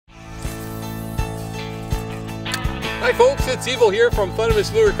Hi folks, it's Evil here from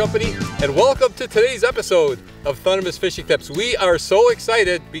Thundermist Lure Company, and welcome to today's episode of Thundermist Fishing Tips. We are so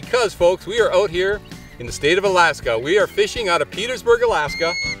excited because, folks, we are out here in the state of Alaska. We are fishing out of Petersburg,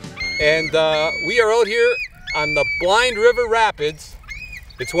 Alaska, and we are out here on the Blind River Rapids.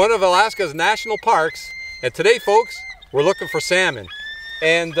 It's one of Alaska's national parks, and today, folks, we're looking for salmon.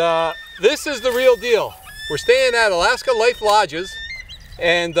 And this is the real deal. We're staying at Alaska Life Lodges,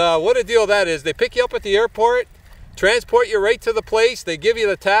 and what a deal that is. They pick you up at the airport, transport you right to the place. They give you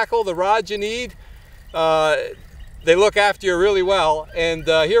the tackle, the rods you need. They look after you really well. And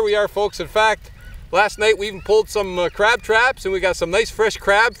here we are, folks. In fact, last night we even pulled some crab traps, and we got some nice fresh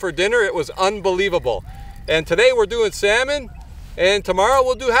crab for dinner. It was unbelievable. And today we're doing salmon, and tomorrow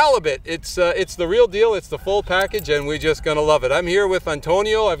we'll do halibut. It's the real deal. It's the full package, and we're just gonna love it. I'm here with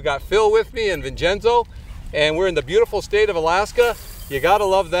Antonio. I've got Phil with me and Vincenzo, and we're in the beautiful state of Alaska. You gotta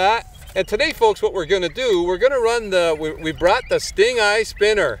love that. And today, folks, what we're going to do, we're going to run we brought the Stingeye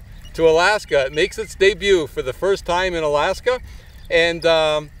Spinner to Alaska. It makes its debut for the first time in Alaska. And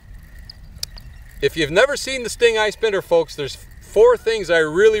if you've never seen the Stingeye Spinner, folks, there's 4 things I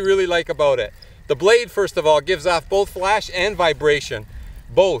really like about it. The blade, first of all, gives off both flash and vibration,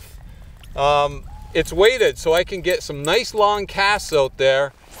 both. It's weighted, so I can get some nice long casts out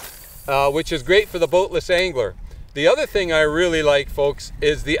there, which is great for the boatless angler. The other thing I really like, folks,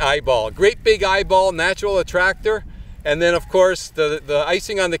 is the eyeball. Great big eyeball, natural attractor. And then, of course, the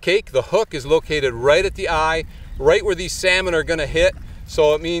icing on the cake, the hook is located right at the eye, right where these salmon are gonna hit.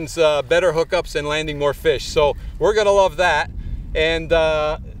 So it means better hookups and landing more fish. So we're gonna love that. And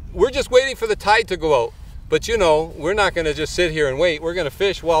we're just waiting for the tide to go out. But you know, we're not gonna just sit here and wait. We're gonna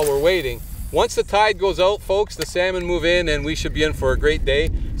fish while we're waiting. Once the tide goes out, folks, the salmon move in, and we should be in for a great day.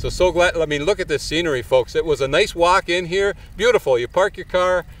 So glad. I mean, look at this scenery, folks. It was a nice walk in here. Beautiful. You park your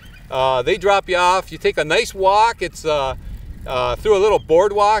car, they drop you off. You take a nice walk. It's through a little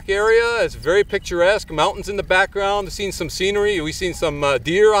boardwalk area. It's very picturesque. Mountains in the background. We've seen some scenery. We've seen some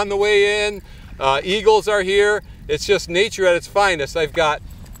deer on the way in. Eagles are here. It's just nature at its finest. I've got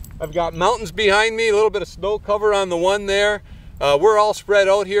mountains behind me. A little bit of snow cover on the one there. We're all spread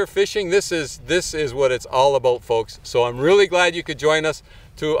out here fishing. This is what it's all about, folks. So I'm really glad you could join us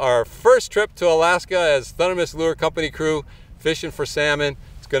to our first trip to Alaska as Thundermist Lure Company crew fishing for salmon.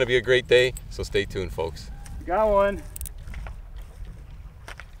 It's going to be a great day, so stay tuned, folks. Got one.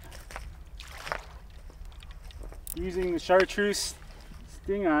 Using the chartreuse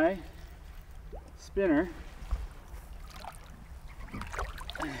Stingeye Spinner.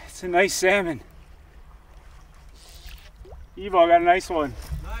 It's a nice salmon. Evo got a nice one.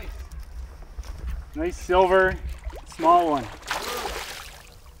 Nice. Nice silver, small one.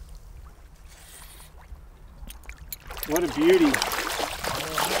 What a beauty.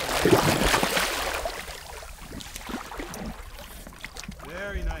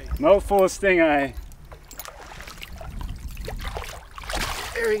 Very nice. Mouthful of Stingeye.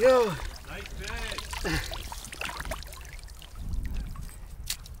 There we go. Nice fish.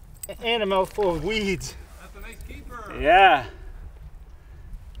 And a mouthful of weeds. That's a nice keeper. Yeah.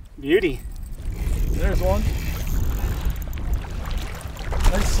 Beauty. There's one.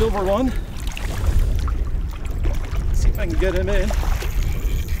 Nice silver one. Let's see if I can get him in.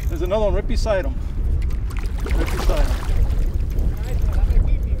 There's another one right beside him. Right beside him.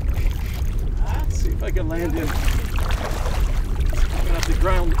 Let's see if I can land him. I'm gonna have to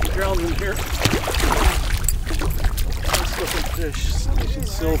ground him here. Nice looking fish. Nice and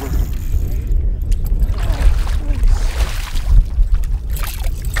silver.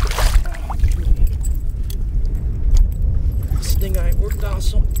 Stingeye worked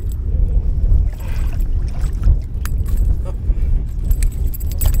awesome. Oh.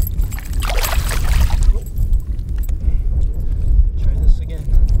 Try this again.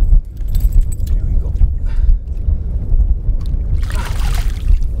 There we go.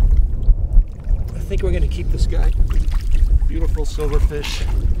 I think we're going to keep this guy. Beautiful silver fish.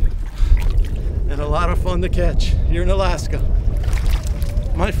 And a lot of fun to catch here in Alaska.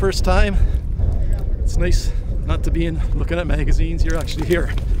 My first time. It's nice not to be looking at magazines. You're actually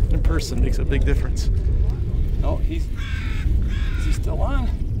here in person. Makes a big difference. Oh, is he still on?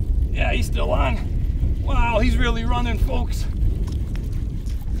 Yeah, he's still on. Wow, he's really running, folks.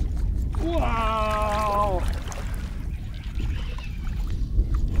 Wow.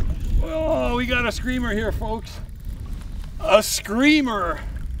 Oh, we got a screamer here, folks. A screamer.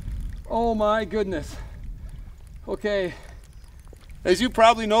 Oh my goodness. Okay, as you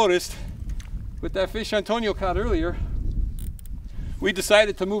probably noticed, with that fish Antonio caught earlier, we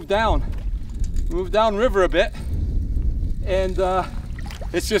decided to move down river a bit, and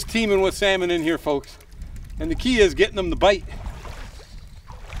it's just teeming with salmon in here, folks. And the key is getting them to bite.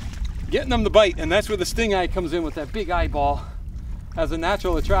 Getting them to bite, and that's where the Stingeye comes in with that big eyeball as a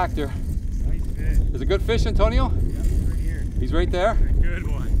natural attractor. Nice fish. Is it good fish, Antonio? Yep, right here. He's right there? Good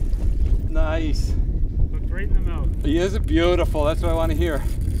one. Nice. Looked right in the mouth. He is beautiful, that's what I want to hear.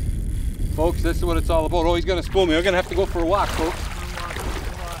 Folks, this is what it's all about. Oh, he's gonna spool me. We're gonna have to go for a walk, folks.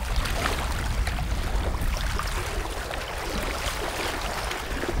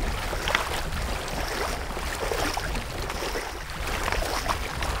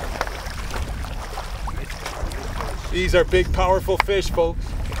 These are big, powerful fish, folks.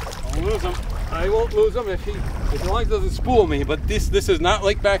 Don't lose them. I won't lose them if as long as he doesn't spool me. But this is not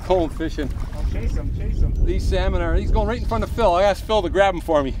like back home fishing. I'll chase them, chase them. These salmon he's going right in front of Phil. I asked Phil to grab him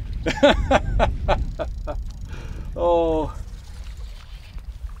for me. Oh.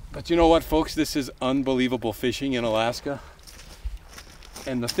 But you know what, folks? This is unbelievable fishing in Alaska.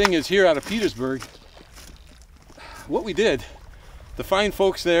 And the thing is, here out of Petersburg, what we did, the fine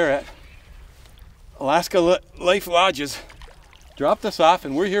folks there at Alaska Life Lodges dropped us off,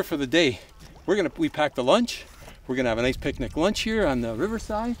 and we're here for the day. We packed a lunch. We're gonna have a nice picnic lunch here on the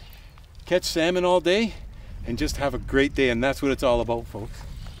riverside, catch salmon all day, and just have a great day. And that's what it's all about, folks.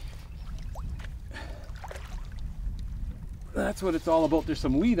 That's what it's all about. There's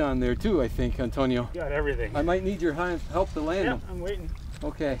some weed on there too, I think, Antonio. Got everything. I might need your help to land them. I'm waiting.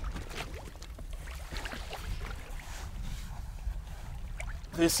 Okay.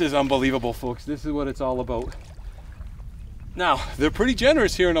 This is unbelievable, folks. This is what it's all about. Now, they're pretty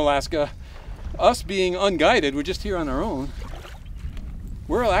generous here in Alaska. Us being unguided, we're just here on our own.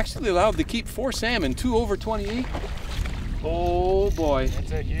 We're actually allowed to keep 4 salmon, 2 over 28. Oh boy.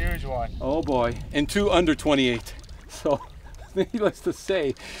 That's a huge one. Oh boy. And 2 under 28. So, needless to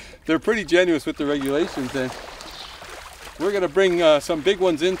say, they're pretty generous with the regulations. And we're gonna bring some big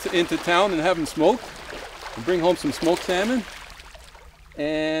ones into town and have them smoked. And bring home some smoked salmon.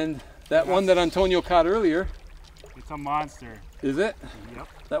 And that one that Antonio caught earlier. It's a monster. Is it? Yep.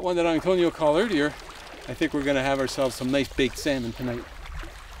 That one that Antonio caught earlier, I think we're gonna have ourselves some nice baked salmon tonight.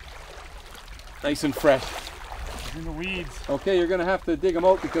 Nice and fresh. He's in the weeds. Okay, you're gonna have to dig them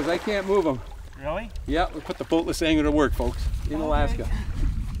out because I can't move them. Really? Yeah, we put the boatless angler to work, folks, in Okay. Alaska.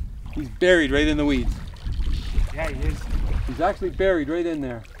 He's buried right in the weeds. Yeah, he is. He's actually buried right in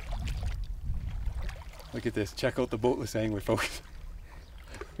there. Look at this. Check out the boatless angler, folks.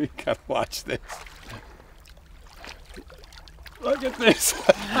 We gotta watch this. Look at this.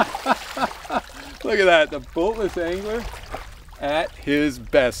 Look at that. The boatless angler at his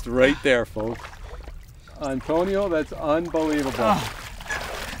best right there, folks. Antonio, that's unbelievable. Oh.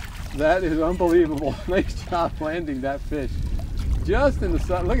 That is unbelievable. Nice job landing that fish. Just in the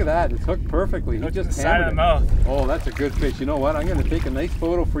sun. Look at that. It's hooked perfectly. He Hooked in just the side of the hammered it. mouth. Oh, that's a good fish. You know what? I'm going to take a nice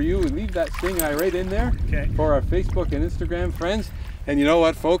photo for you and leave that Stingeye right in there for our Facebook and Instagram friends. And you know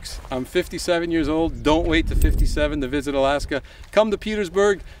what, folks? I'm 57 years old. Don't wait to 57 to visit Alaska. Come to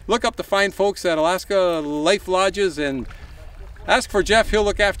Petersburg. Look up the fine folks at Alaska Life Lodges and ask for Jeff. He'll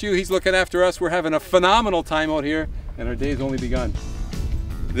look after you. He's looking after us. We're having a phenomenal time out here, and our day's only begun.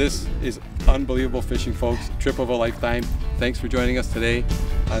 This is unbelievable fishing, folks. Trip of a lifetime. Thanks for joining us today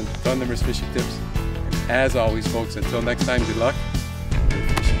on Thundermist Fishing Tips. And as always, folks, until next time, good luck.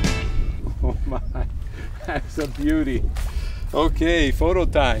 Oh my, that's a beauty. Okay, photo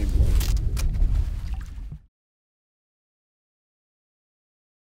time.